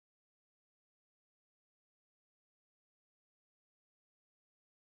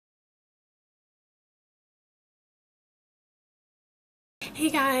Hey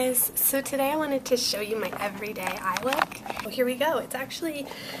guys, so today I wanted to show you my everyday eye look. Well, here we go. It's actually,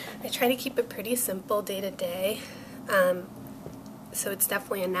 I try to keep it pretty simple day to day, so it's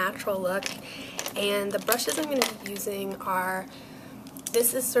definitely a natural look. And the brushes I'm going to be using are,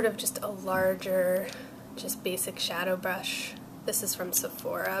 this is sort of just a larger, just basic shadow brush. This is from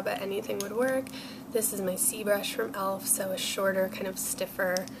Sephora, but anything would work. This is my C brush from e.l.f., so a shorter, kind of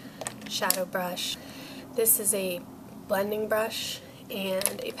stiffer shadow brush. This is a blending brush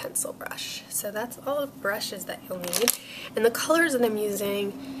and a pencil brush. So that's all the brushes that you'll need. And the colors that I'm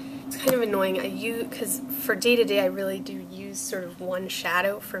using, it's kind of annoying. Because for day-to-day I really do use sort of one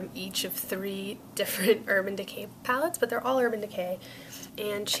shadow from each of 3 different Urban Decay palettes, but they're all Urban Decay.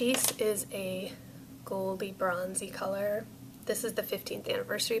 And Chase is a goldy bronzy color. This is the 15th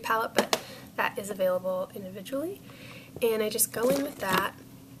anniversary palette, but that is available individually. And I just go in with that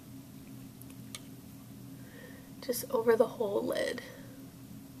just over the whole lid.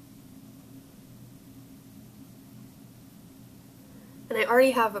 And I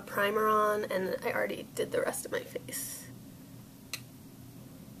already have a primer on, and I already did the rest of my face.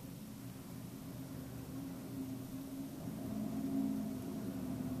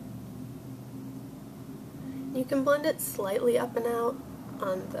 You can blend it slightly up and out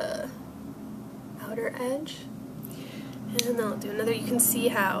on the outer edge. And then I'll do another. You can see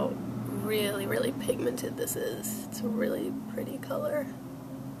how really, really pigmented this is. It's a really pretty color.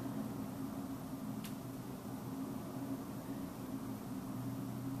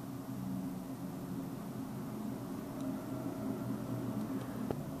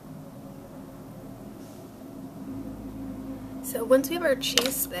 So once we have our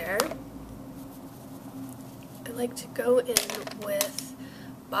Chase there, I like to go in with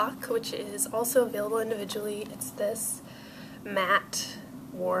Bach, which is also available individually. It's this matte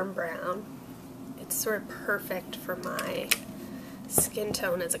warm brown. It's sort of perfect for my skin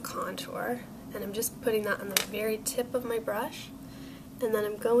tone as a contour. And I'm just putting that on the very tip of my brush, and then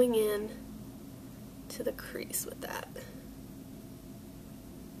I'm going in to the crease with that.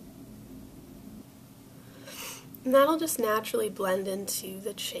 And that'll just naturally blend into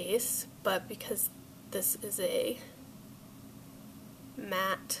the Chase, but because this is a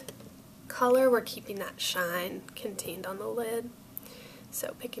matte color, we're keeping that shine contained on the lid.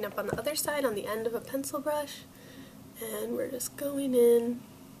 So picking up on the other side on the end of a pencil brush, and we're just going in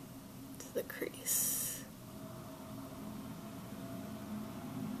to the crease.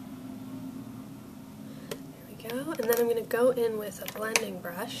 There we go. And then I'm going to go in with a blending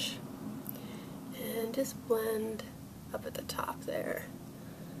brush and just blend up at the top there.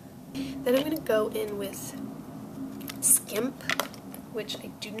 Then I'm going to go in with Skimp, which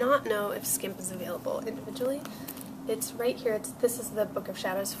I do not know if Skimp is available individually. It's right here. This is the Book of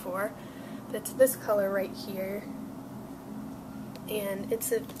Shadows 4. It's this color right here, and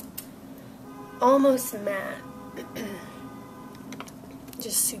it's a almost matte,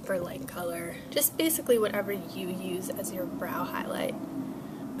 just super light color. Just basically whatever you use as your brow highlight.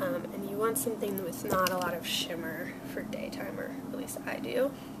 And you want something with not a lot of shimmer for daytime, or at least I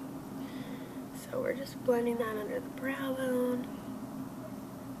do. So we're just blending that under the brow bone.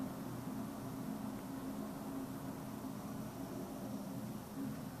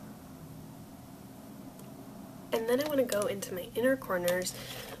 And then I want to go into my inner corners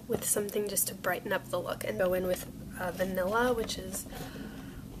with something just to brighten up the look, and go in with Vanilla, which is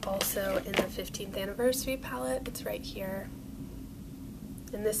also in the 15th anniversary palette. It's right here.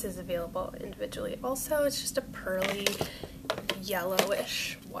 And this is available individually also. It's just a pearly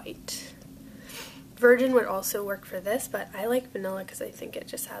yellowish white. Virgin would also work for this, but I like Vanilla because I think it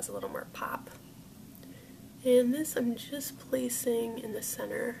just has a little more pop. And this I'm just placing in the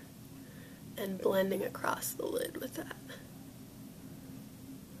center and blending across the lid with that.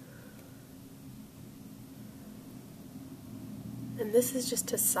 And this is just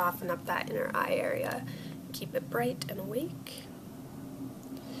to soften up that inner eye area, keep it bright and awake.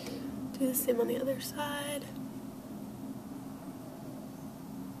 Do the same on the other side.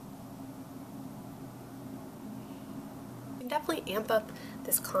 You can definitely amp up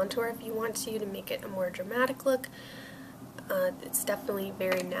this contour if you want to make it a more dramatic look. It's definitely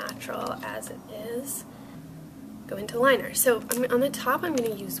very natural as it is. Go into liner. So on the top I'm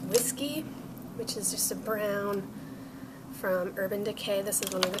going to use Whiskey, which is just a brown from Urban Decay. This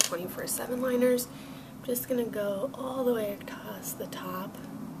is one of the 24/7 liners. I'm just going to go all the way across the top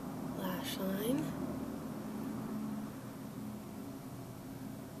lash line.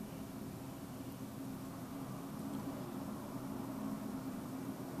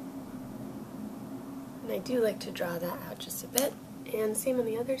 And I do like to draw that out just a bit. And same on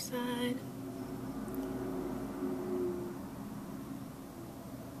the other side.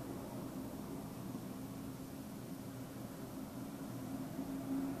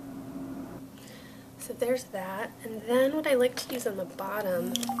 So there's that. And then what I like to use on the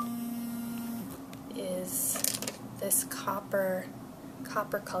bottom is this copper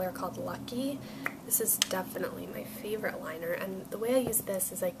color called Lucky. This is definitely my favorite liner, and the way I use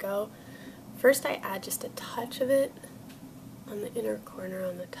this is first I add just a touch of it on the inner corner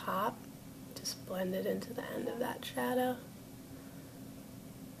on the top, just blend it into the end of that shadow,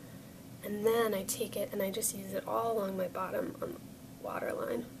 and then I take it and I just use it all along my bottom on the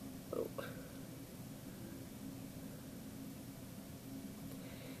waterline. Oh.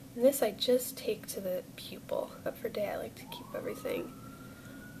 And this I just take to the pupil, but for day I like to keep everything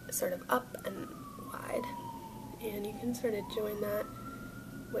sort of up and wide. And you can sort of join that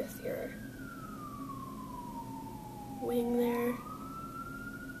with your wing there.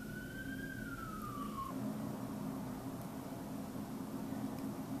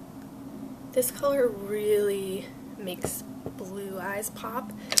 This color really makes blue eyes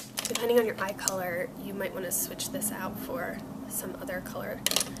pop. Depending on your eye color, you might want to switch this out for some other color.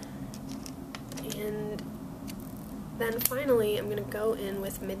 And then finally, I'm going to go in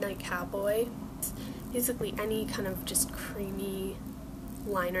with Midnight Cowboy. Basically any kind of just creamy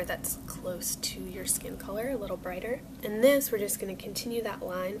liner that's close to your skin color, a little brighter. And this, we're just going to continue that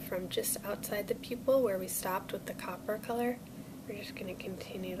line from just outside the pupil where we stopped with the copper color. We're just going to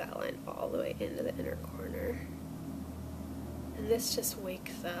continue that line all the way into the inner corner. And this just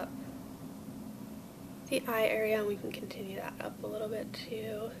wakes up the eye area, and we can continue that up a little bit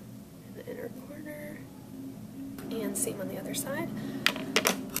too in the inner corner. And same on the other side.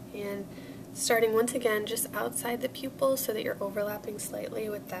 And starting once again just outside the pupil so that you're overlapping slightly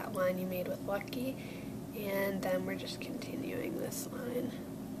with that line you made with Lucky, and then we're just continuing this line.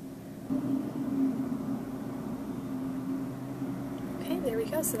 Okay, there we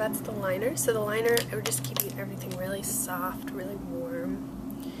go. So that's the liner. So the liner, we're just keeping everything really soft, really warm.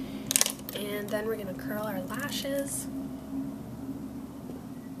 And then we're going to curl our lashes.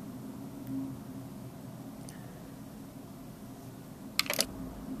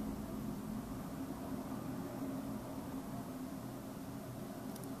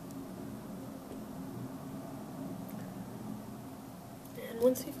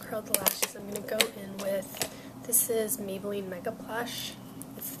 Once we've curled the lashes, I'm going to go in with, this is Maybelline Mega Plush.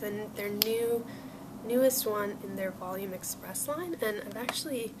 It's their newest one in their Volume Express line, and I'm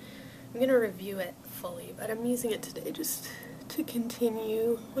going to review it fully, but I'm using it today just to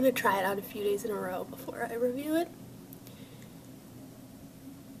continue. I want to try it out a few days in a row before I review it.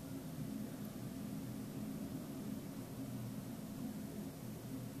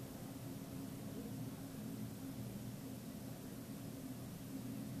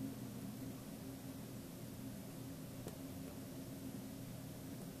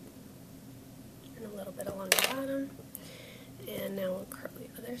 A little bit along the bottom, and now we'll curl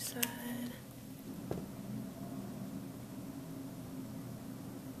the other side.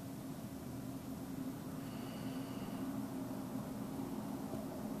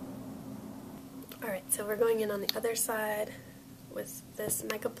 Alright, so we're going in on the other side with this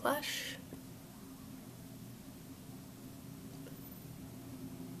Mega Plush.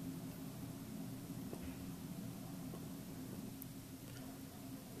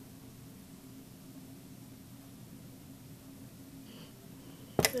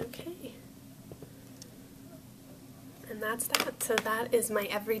 Okay, and that's that. So that is my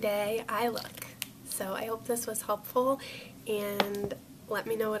everyday eye look. So I hope this was helpful, and let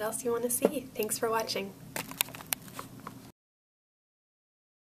me know what else you want to see. Thanks for watching.